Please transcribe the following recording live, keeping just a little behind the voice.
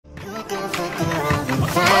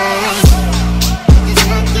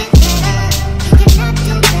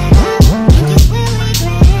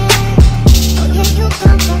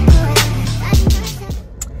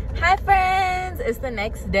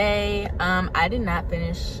next day. I did not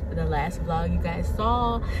finish the last vlog you guys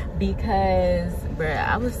saw because bruh,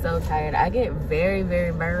 I was so tired. I get very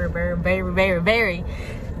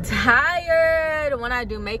tired when I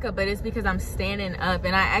do makeup, but it's because I'm standing up,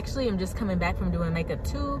 and I actually am just coming back from doing makeup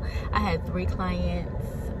too. I had 3 clients,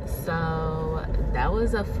 so that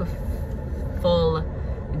was a full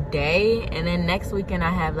day. And then next weekend I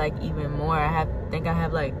have like even more. I think I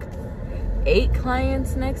have like 8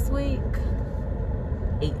 clients next week.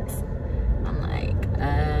 8. I'm like,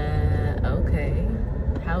 okay,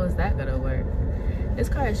 how is that gonna work? This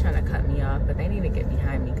car is trying to cut me off, but they need to get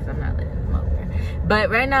behind me because I'm not letting them over.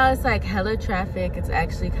 But right now it's like hella traffic. It's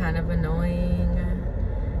actually kind of annoying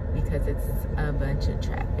because it's a bunch of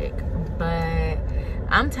traffic. But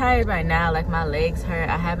I'm tired right now. Like my legs hurt.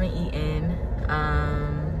 I haven't eaten.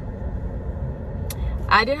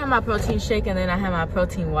 I did have my protein shake, and then I have my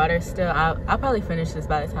protein water still. I'll probably finish this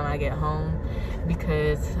by the time I get home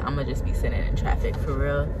because I'm gonna just be sitting in traffic for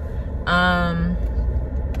real.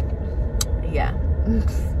 Yeah.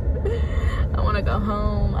 I want to go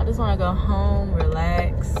home. I just want to go home,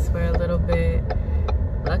 relax for a little bit.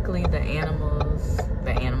 Luckily the animals,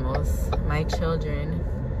 my children,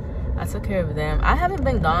 I took care of them. I haven't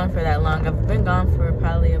been gone for that long. I've been gone for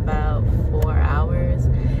probably about 4 hours,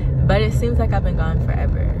 but it seems like I've been gone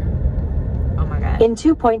forever. Oh my God. In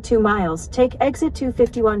 2.2 miles, take exit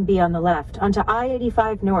 251B on the left onto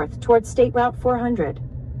I-85 North towards State Route 400.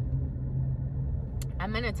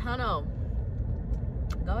 I'm in a tunnel.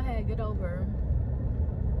 Go ahead, get over.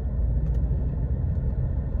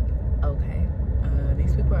 Okay.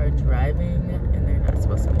 These people are driving, and they're not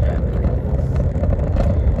supposed to be driving like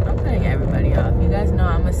this. I'm cutting everybody off. You guys know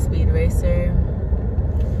I'm a speed racer.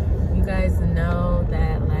 You guys know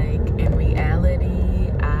that, like, in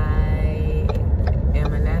reality, I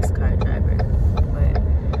am a NASCAR driver. But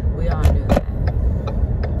we all knew that.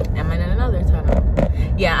 I'm in another tunnel.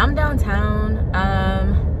 Yeah, I'm downtown.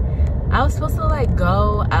 I was supposed to like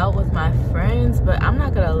go out with my friends, but I'm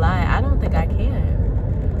not gonna lie, I don't think I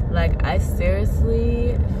can. Like, I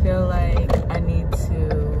seriously feel like I need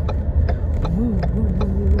to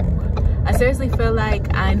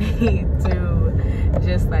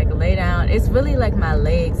just like lay down. It's really like my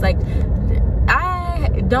legs. Like, I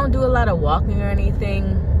don't do a lot of walking or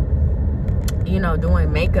anything, you know,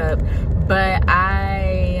 doing makeup, but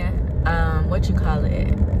I what you call it,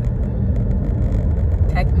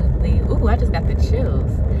 technically, ooh, I just got the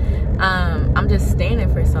chills. I'm just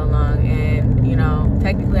standing for so long, and you know,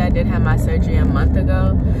 technically I did have my surgery a month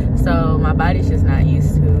ago, so my body's just not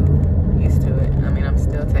used to it. I mean, I'm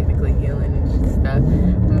still technically healing and stuff,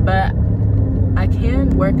 but I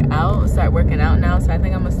can start working out now, so I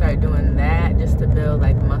think I'm gonna start doing that just to build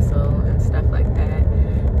like muscle and stuff like that.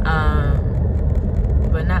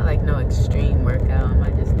 But not like no extreme workout. I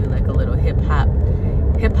might just do like a little hip hop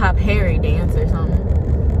hairy dance or something.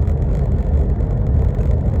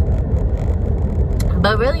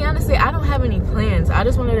 But really, honestly, I don't have any plans. I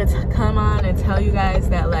just wanted to come on and tell you guys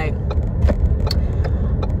that, like,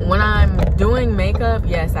 when I'm doing makeup,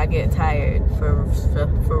 yes, I get tired for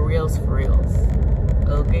reals,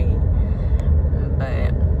 okay?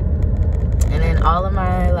 But, and then all of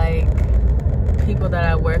my, like, people that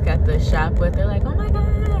I work at the shop with, they're like, oh my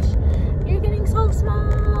gosh, you're getting so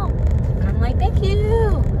small. And I'm like, thank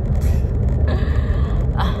you.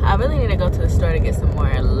 I really need to go to the store to get some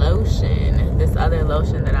more lotion. This other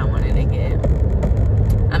lotion that I wanted to get.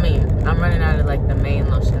 I mean, I'm running out of like the main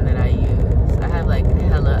lotion that I use. I have like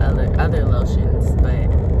hella other lotions, but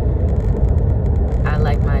I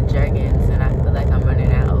like my Jergens, and I feel like I'm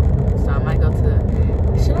running out. So I might go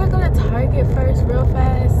to, should I go to Target first real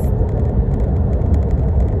fast?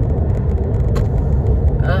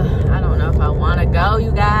 I don't know if I want to go,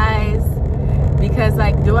 you guys. Because,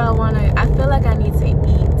 like, do I want to, I feel like I need to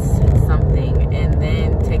eat something and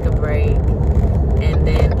then take a break and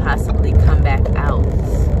then possibly come back out.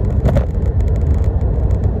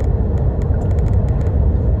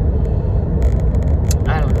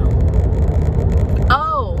 I don't know.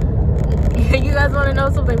 Oh, you guys want to know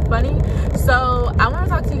something funny? So, I want to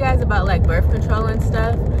talk to you guys about, like, birth control and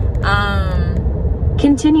stuff.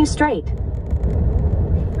 Continue straight.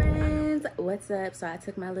 What's up? So I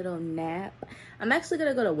took my little nap. I'm actually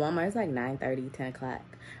gonna go to Walmart. It's like 9:30, 10 o'clock,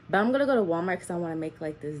 but I'm gonna go to Walmart because I want to make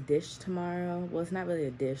like this dish tomorrow. Well, it's not really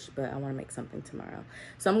a dish, but I want to make something tomorrow.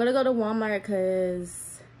 So I'm gonna go to Walmart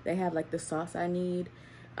because they have like the sauce I need.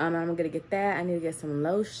 I'm gonna get that. I need to get some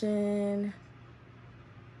lotion.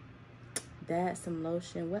 Some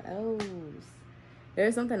lotion. What else?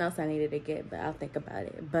 There's something else I needed to get, but I'll think about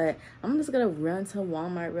it. But I'm just gonna run to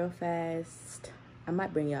Walmart real fast. I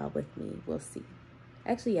might bring y'all with me. We'll see.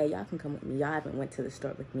 Actually, yeah, y'all can come with me. Y'all haven't went to the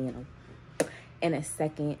store with me in a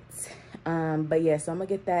second. But yeah, so I'm gonna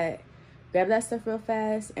get that, grab that stuff real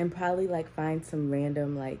fast, and probably like find some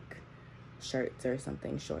random like shirts or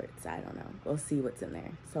something, shorts. I don't know. We'll see what's in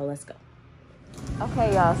there. So let's go.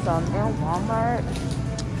 Okay, y'all. So I'm in Walmart.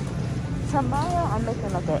 Tomorrow I'm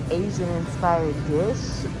making like an Asian inspired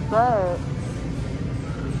dish, but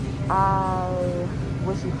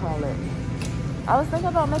I was thinking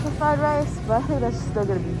about making fried rice, but I think that's still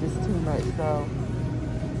gonna be just too much. So,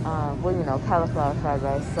 well, you know, cauliflower fried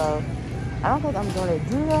rice. So I don't think I'm gonna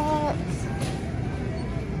do that.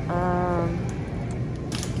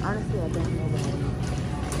 Honestly, I don't know what.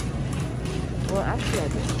 Well, actually, I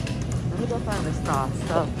do. Let me go find the sauce.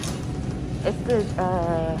 So it's the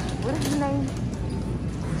what is his name?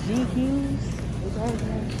 Hughes. Is that his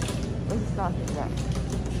name? What's the sauce is that?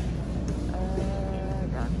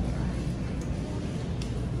 Down here.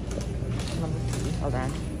 Let me see. Hold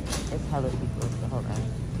on. It's hella people, so hold on.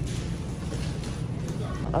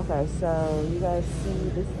 Okay, so you guys see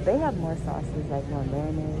this? They have more sauces, like more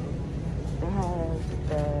marinade. They have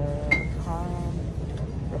the palm,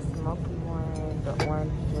 the smoky one, the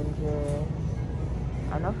orange ginger.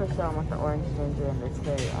 I know for sure I want the orange ginger and the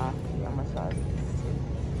teriyaki. I'm gonna try these two.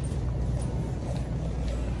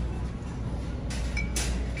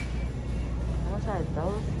 I'm gonna try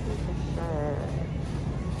those two for sure.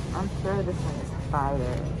 I'm sure this one is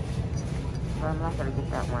fire, but I'm not gonna get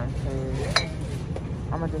that one because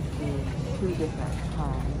I'm gonna just do two different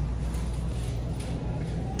kinds.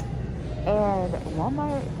 And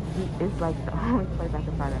Walmart is like the only place I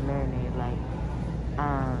can find a marinade. Like,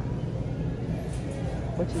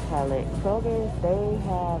 what you call it? Kroger's, they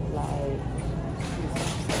have like,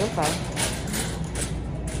 they're fine.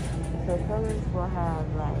 So Kroger's will have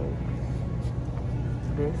like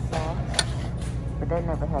this sauce, but they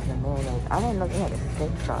never have the mayonnaise. I didn't know they had a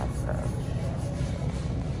steak sauce though.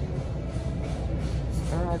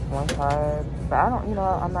 And that's one carb, but I don't, you know,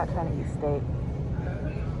 I'm not trying to eat steak.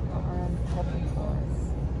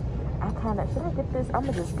 Should I get this? I'm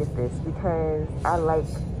gonna just get this because I like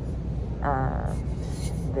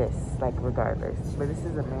this, like regardless. But this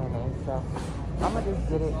is a mayonnaise, so I'm gonna just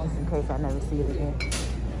get it just in case I never see it again.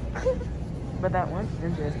 But that orange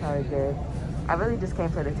ginger is probably good. I really just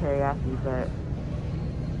came for the teriyaki, but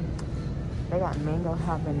they got mango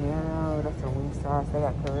habanero, that's a wing sauce. They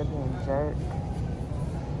got Caribbean jerk.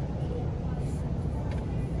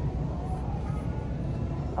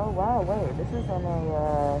 Oh wow, wait, this is in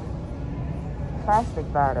a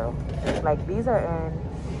plastic bottle. Like these are in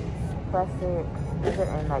plastic, these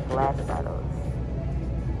are in like glass bottles.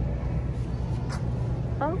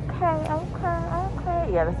 Okay.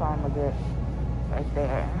 Yeah, that's all I'm gonna get right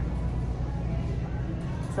there.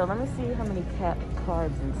 So let me see how many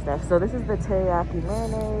carbs and stuff. So this is the teriyaki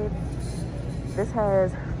marinade. This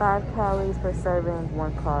has 5 calories per serving,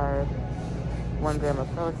 1 carb, 1 gram of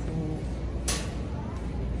protein.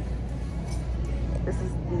 This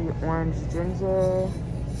is the orange ginger.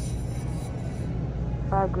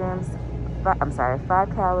 5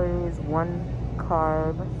 calories, 1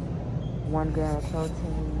 carb, 1 gram of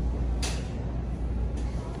protein.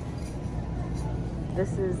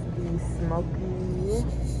 This is the smoky,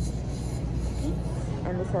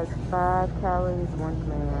 and this has 5 calories, 1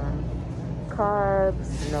 gram, carbs,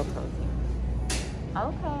 no protein.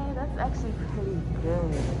 Okay, that's actually pretty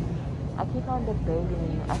good. I keep on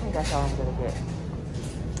debating. I think that's all I'm gonna get.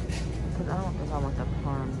 Because I don't think I want the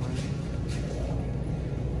palm one.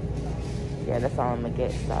 Yeah, that's all I'm gonna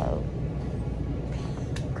get, so.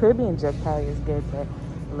 Caribbean jerk probably is good, but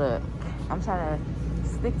look, I'm trying to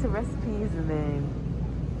stick to recipes and then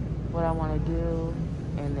what I want to do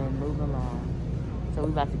and then move along. So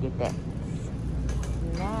we about to get that.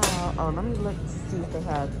 Now, oh, let me look to see if they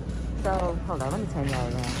have, so, hold on, let me turn y'all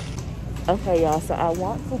around. Okay, y'all, so I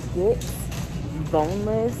want to get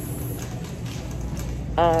boneless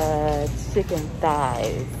chicken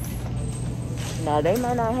thighs. Now, they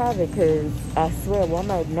might not have it because I swear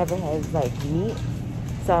Walmart never has, like, meat.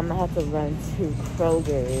 So I'm going to have to run to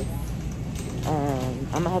Kroger's.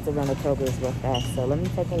 I'm going to have to run to Kroger's real fast. So let me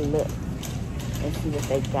take a look and see what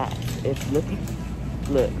they got. It's looking,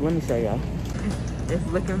 look, let me show y'all. It's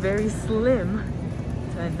looking very slim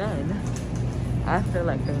to none. I feel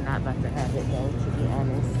like they're not about to have it though, to be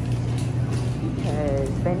honest. Because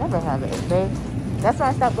they never have it. That's why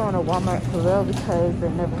I stopped going to Walmart for real, because they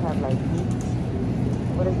never have like meat.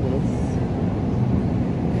 What is this?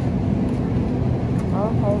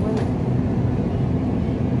 Okay, wait.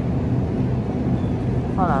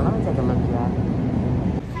 Hold on, let me take a look, y'all.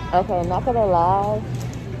 Okay, not gonna lie.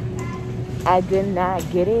 I did not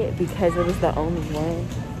get it because it was the only one.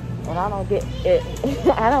 And I don't get it.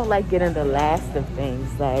 I don't like getting the last of things.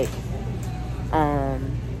 Like,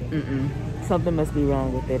 something must be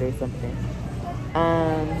wrong with it or something.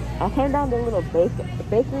 I came down to a little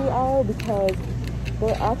bakery aisle because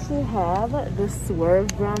they actually have the Swerve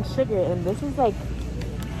brown sugar, and this is like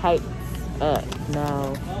hyped up.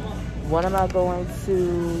 Now, what am I going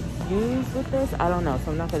to use with this? I don't know,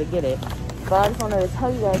 so I'm not gonna get it. But I just wanted to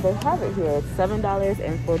tell you guys they have it here. It's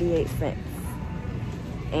 $7.48.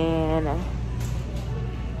 And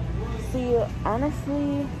see,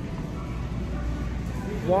 honestly,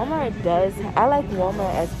 Walmart does, I like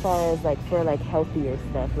Walmart as far as like for like healthier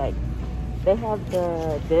stuff. Like they have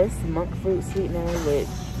this monk fruit sweetener, which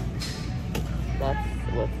that's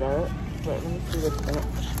what's up. But let me see what's in it.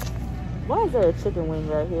 Why is there a chicken wing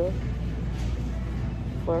right here?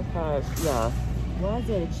 4 carbs, yeah. Why is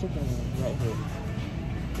there a chicken wing right here?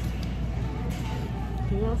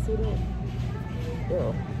 Can y'all see that?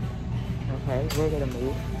 Ew. Okay, we're gonna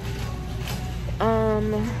move.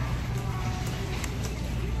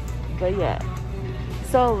 But yeah.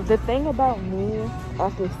 So the thing about me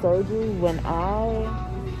after surgery, when I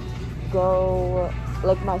go,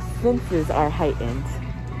 like my senses are heightened.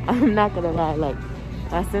 I'm not gonna lie, like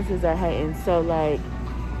my senses are heightened. So like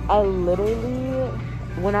I literally,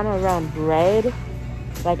 when I'm around bread,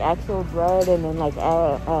 like actual bread, and then like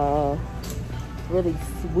really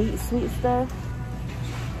sweet stuff,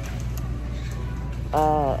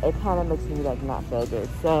 it kind of makes me like not feel good.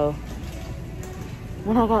 So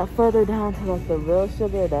when I got further down to like the real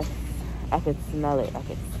sugar, I could smell it.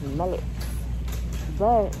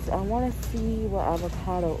 But I want to see what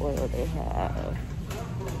avocado oil they have.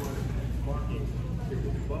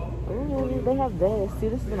 Ooh, they have this. See,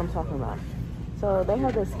 this is what I'm talking about. So they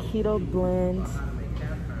have this keto blend,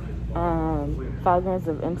 5 grams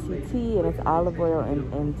of MCT, and it's olive oil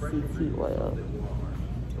and MCT oil.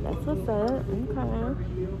 That's what's up.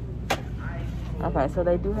 Okay, so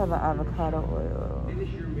they do have an avocado oil.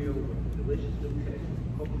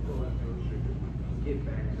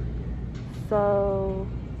 So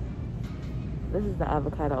this is the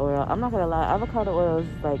avocado oil. I'm not gonna lie, avocado oil is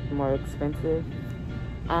like more expensive.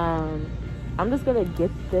 I'm just gonna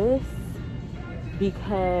get this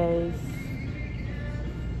because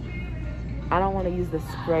I don't want to use the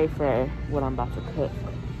spray for what I'm about to cook.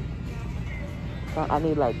 So I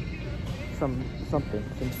need like some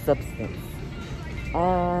substance.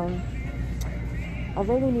 I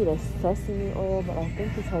really need a sesame oil, but I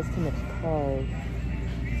think this has too much carbs.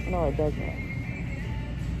 No, it doesn't.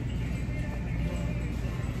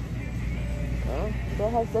 Do I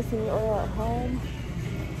have sesame oil at home?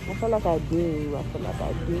 I feel like I do. I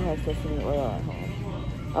have sesame oil at home.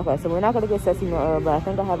 Okay, so we're not going to get sesame oil, but I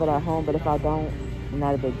think I have it at home. But if I don't,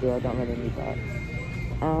 not a big deal. I don't really need that.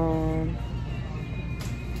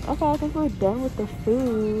 Okay, I think we're done with the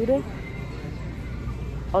food.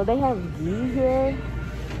 Oh, they have ghee here.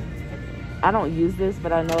 I don't use this,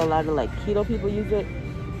 but I know a lot of like keto people use it.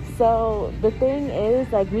 So the thing is,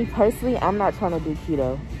 like me personally, I'm not trying to do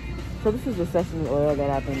keto. So this is the sesame oil that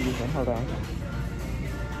I've been using. Hold on.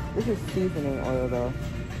 This is seasoning oil though.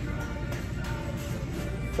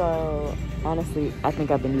 So honestly, I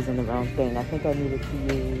think I've been using the wrong thing. I think I needed to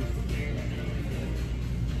use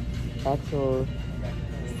actual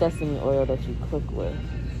sesame oil that you cook with.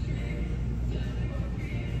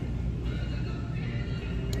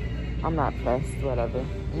 I'm not pressed, whatever.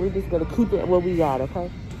 We're just gonna keep it what we got, okay?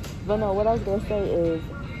 But no, what I was gonna say is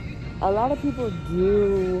a lot of people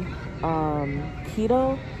do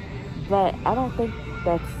keto, but I don't think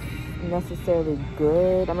that's necessarily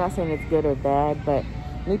good. I'm not saying it's good or bad, but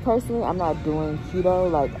me personally, I'm not doing keto.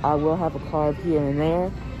 Like I will have a carb here and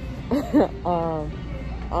there.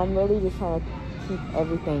 I'm really just trying to keep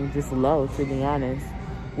everything just low, to be honest,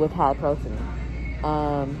 with high protein.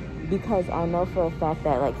 Because I know for a fact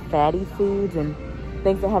that like fatty foods and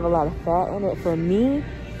things that have a lot of fat in it, for me,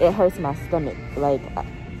 it hurts my stomach. Like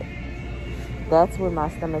that's when my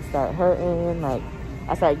stomach started hurting. Like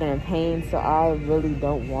I started getting pain, so I really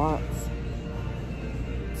don't want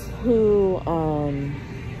to.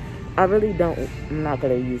 I'm not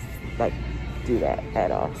gonna do that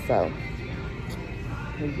at all. So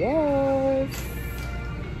yes,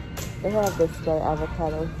 they have this straight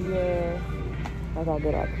avocado here. I gotta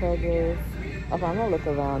get at Kroger's. Okay, I'm gonna look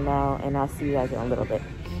around now and I'll see you guys in a little bit.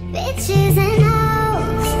 Bitches and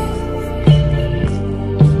hoes.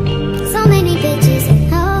 So many bitches